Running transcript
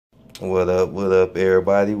What up,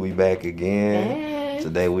 everybody? We back again. Hey.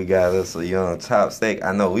 Today we got us a young chopped steak.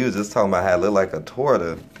 I know we was just talking about how it looked like a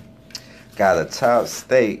torta. Got a chopped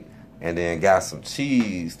steak and then got some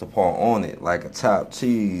cheese to pour on it, like a chopped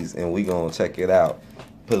cheese, and we gonna check it out.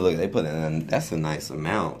 Look, they put in, that's a nice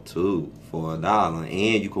amount too for $1,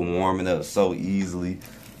 and you can warm it up so easily.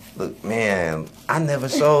 Look, man, I never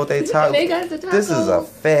showed they taco. They got the tacos. This is a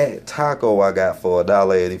fat taco I got for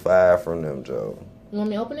 $1.85 from them, Joe. You want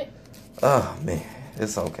me to open it? Oh man,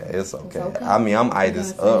 it's okay. It's okay. I mean, I'm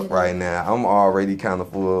itis up right now. I'm already kind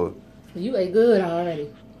of full. You ate good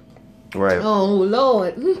already. Right. Oh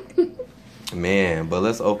Lord. Man, but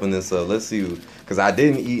let's open this up. Let's see, because I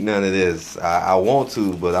didn't eat none of this. I want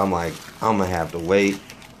to, but I'm like, I'm gonna have to wait.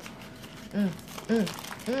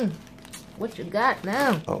 What you got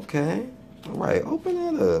now? Okay. All right, open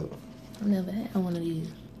that up. I never had one of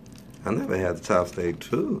these. I never had the chop steak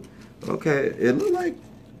too. Okay, it looked like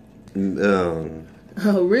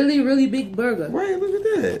a really big burger. Right, look at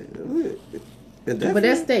that. But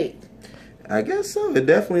that's steak. I guess so. It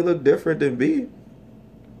definitely looked different than beef.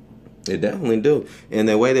 It definitely do. And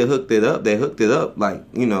the way they hooked it up like,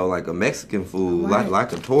 you know, like a Mexican food, right.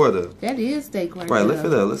 like a torta. That is steak right there. Right, lift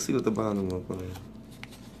it up. Let's see what the bottom looks like.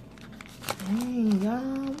 Dang,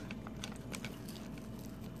 y'all.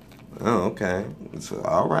 Oh, okay. So,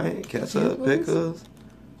 all right. Ketchup, pickles.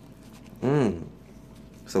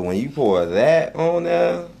 So when you pour that on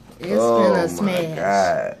there, it's gonna smash. My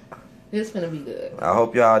God. It's gonna be good. I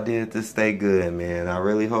hope y'all did this stay good, man. I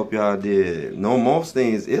really hope y'all did. No, most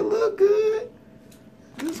things, it look good.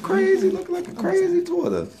 It's crazy. Look like a crazy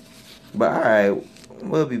torta. But all right,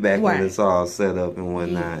 we'll be back when it's all set up and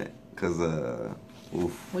whatnot. Cause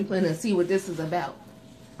oof. We plan to see what this is about.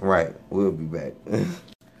 Right, we'll be back.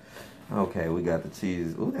 Okay, we got the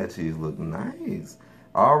cheese. Ooh, that cheese look nice.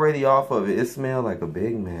 Already off of it, it smelled like a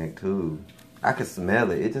Big Mac too. I could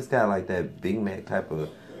smell it. It just got like that Big Mac type of,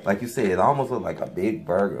 like you said, it almost looked like a big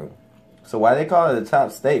burger. So why they call it a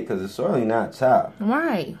chopped steak? Because it's surely not chopped.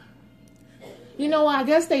 Right. You know, I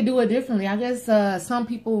guess they do it differently. I guess some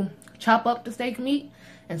people chop up the steak meat,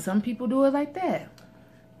 and some people do it like that.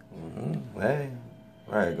 Hey,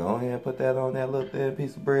 right, go ahead and put that on that little thin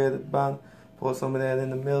piece of bread at the bottom. Pour some of that in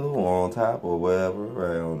the middle or on top or wherever.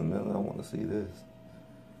 Right on the middle. I want to see this.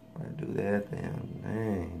 Right, do that then.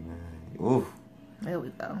 Dang, man. Oof. There we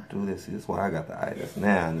go. Do this. This is why I got the itis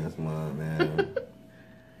now in this month, man.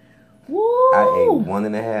 Woo! I ate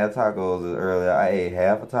 1.5 tacos earlier. I ate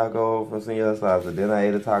half a taco from Senor Salsa. Then I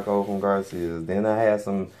ate a taco from Garcia's. Then I had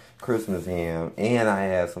some Christmas ham. And I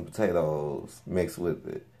had some potatoes mixed with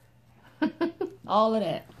it. All of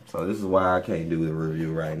that. So this is why I can't do the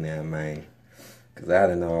review right now, man. Because I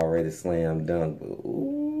done already slam dunk. But,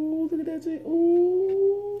 ooh, look at that shit. Ooh.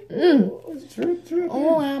 Trip.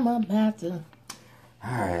 Oh, I'm about to.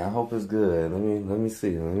 Alright, I hope it's good. Let me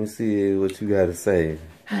see. Let me see what you got to say.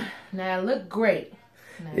 Now it look great.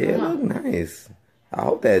 Now, yeah, it look nice. I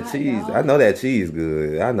hope that cheese. I know that cheese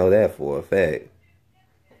good. I know that for a fact.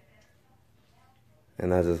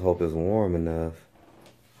 And I just hope it's warm enough.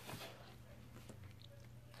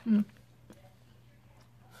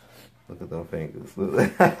 Look at them fingers.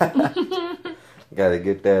 Gotta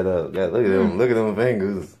get that up. Look at them. Look at them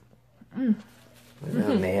fingers. Look at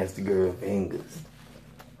them nasty girl fingers.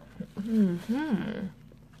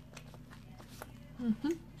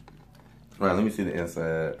 Right, let me see the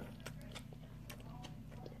inside.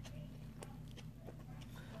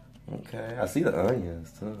 Okay, I see the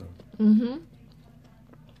onions too.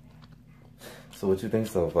 So what you think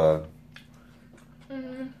so far?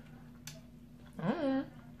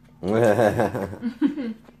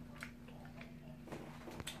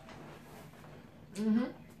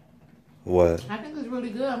 What? I think it's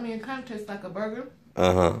really good. I mean, it kind of tastes like a burger.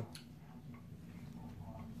 Because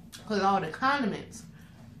all the condiments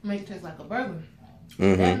make it taste like a burger.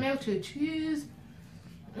 That melted cheese,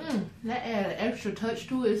 that added an extra touch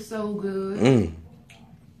to it. It's so good.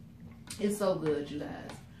 It's so good, you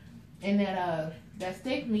guys. And that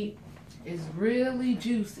steak meat is really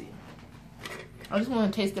juicy. I just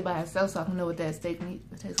want to taste it by itself so I can know what that steak meat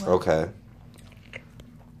tastes like. Okay.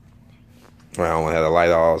 I don't want to have the light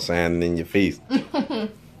all shining in your face.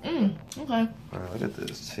 Okay. Alright, look at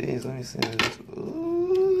this cheese. Let me see this.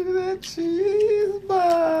 Ooh, look at that cheese,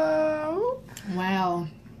 Bob. Wow.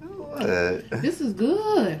 What? This is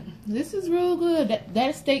good. This is real good.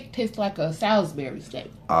 That steak tastes like a Salisbury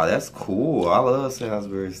steak. Oh, that's cool. I love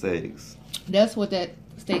Salisbury steaks. That's what that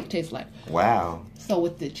steak tastes like. Wow. So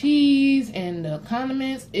with the cheese and the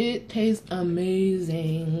condiments, it tastes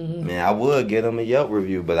amazing. Man, I would get them a Yelp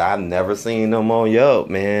review, but I've never seen them on Yelp,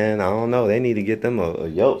 man. I don't know. They need to get them a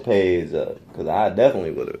Yelp page up, because I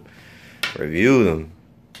definitely would have reviewed them.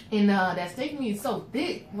 And that steak meat is so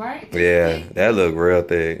thick, right? It's Yeah, thick. that look real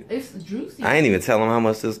thick. It's juicy. I ain't even tell them how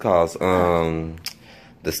much this costs.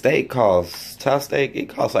 The steak costs, chop steak, it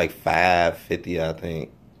costs like $5.50, I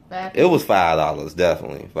think. It was $5,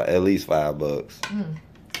 definitely. At least $5.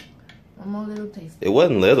 One more little taste. It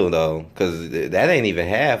wasn't little though, cause that ain't even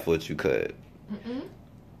half what you cut.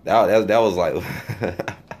 That was like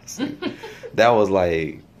that was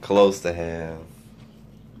like close to half.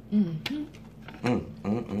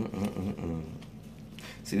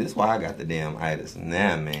 See, this is why I got the damn itis.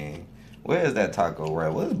 Nah, man. Where is that taco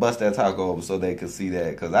right? Let's bust that taco open so they can see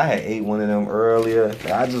that. Cause I had ate one of them earlier.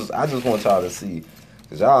 I just want y'all to see.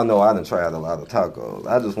 Cause y'all know I done tried a lot of tacos.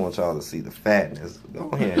 I just want y'all to see the fatness. Go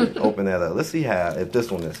ahead and open that up. Let's see if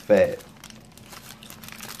this one is fat.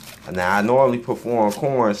 Now I normally perform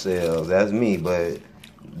corn shells. That's me, but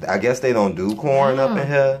I guess they don't do corn up in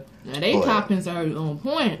here. Now they toppings are on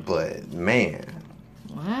point. But man,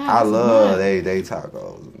 wow, I love they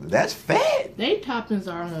tacos. That's fat. They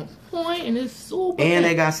toppings are on point and it's super. And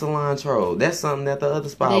they got cilantro. That's something that the other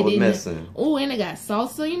spot was missing. Oh, and they got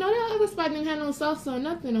salsa. You know that other spot didn't have no salsa or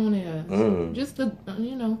nothing on there. Just the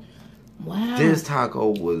wow. This taco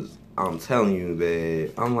was. I'm telling you,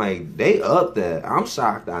 babe. I'm like, they up there. I'm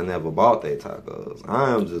shocked I never bought their tacos.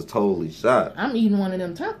 I am just totally shocked. I'm eating one of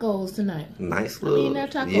them tacos tonight. Nice little. eating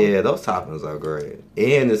that taco. Yeah, those toppings are great.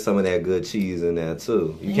 And there's some of that good cheese in there,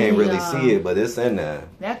 too. You can't really see it, but it's in there.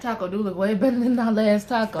 That taco do look way better than our last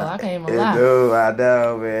taco. I can't even lie. It do, I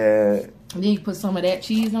know, man. And then you put some of that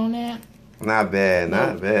cheese on there. Not bad,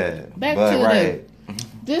 not bad. Back but to right.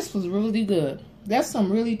 This was really good. That's some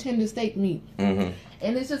really tender steak meat.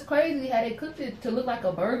 And it's just crazy how they cooked it to look like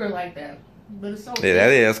a burger like that. But it's so yeah, that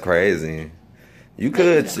is crazy. You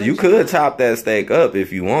could chop that steak up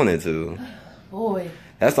if you wanted to. Boy.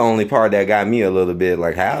 That's the only part that got me a little bit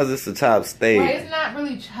like, how is this a chopped steak? Well, it's not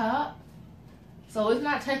really chopped. So it's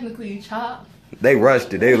not technically chopped. They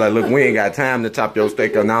rushed it. They were like, look, we ain't got time to chop your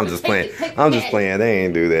steak up. Now I'm just playing. I'm just playing. They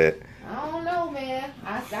ain't do that. I don't know, man.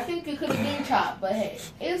 I think it could have been chopped, but hey,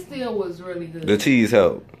 it still was really good. The cheese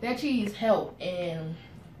helped. That cheese helped, and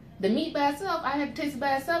the meat by itself, I had to taste it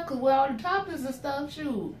by itself because with all the toppings and stuff,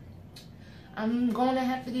 shoot, I'm going to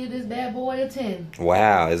have to give this bad boy a 10.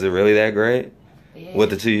 Wow, is it really that great? Yeah.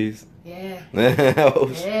 With the cheese? Yeah.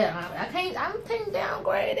 Oh, yeah, I can't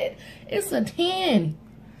downgrade it. It's a 10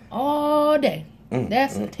 all day.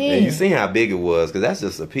 That's a 10. Yeah, you seen how big it was, because that's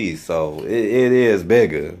just a piece, so it is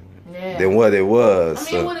bigger than what it was.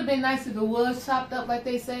 I mean, it would have been nice if it was chopped up like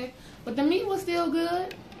they say, but the meat was still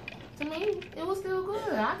good. To me, it was still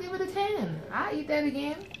good. I'll give it a 10. I'll eat that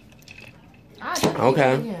again.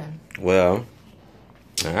 Okay. Well,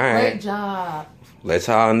 all right. Great job. Let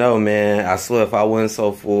y'all know, man. I swear if I wasn't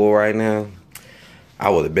so full right now, I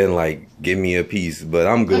would have been like, give me a piece. But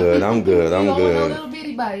I'm good. I'm good. I'm good. No little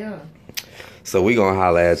bitty bite, huh? So we gonna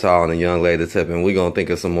holler at y'all on the Young Lady Tip, and we gonna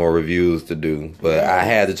think of some more reviews to do. But I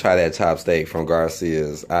had to try that chop steak from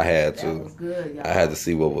Garcia's. I had to. That was good, y'all. I had to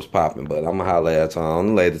see what was popping. But I'm gonna holler at y'all on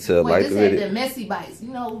the Lady Tip. Wait, like this the had video. the messy bites.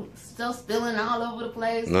 You know, stuff spilling all over the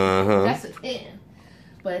place. That's a 10.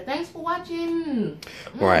 But thanks for watching.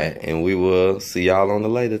 Right, and we will see y'all on the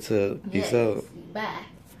Lady Tip. Peace out. Bye.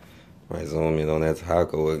 Right, zoom in on that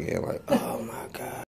taco again. Like, oh my God.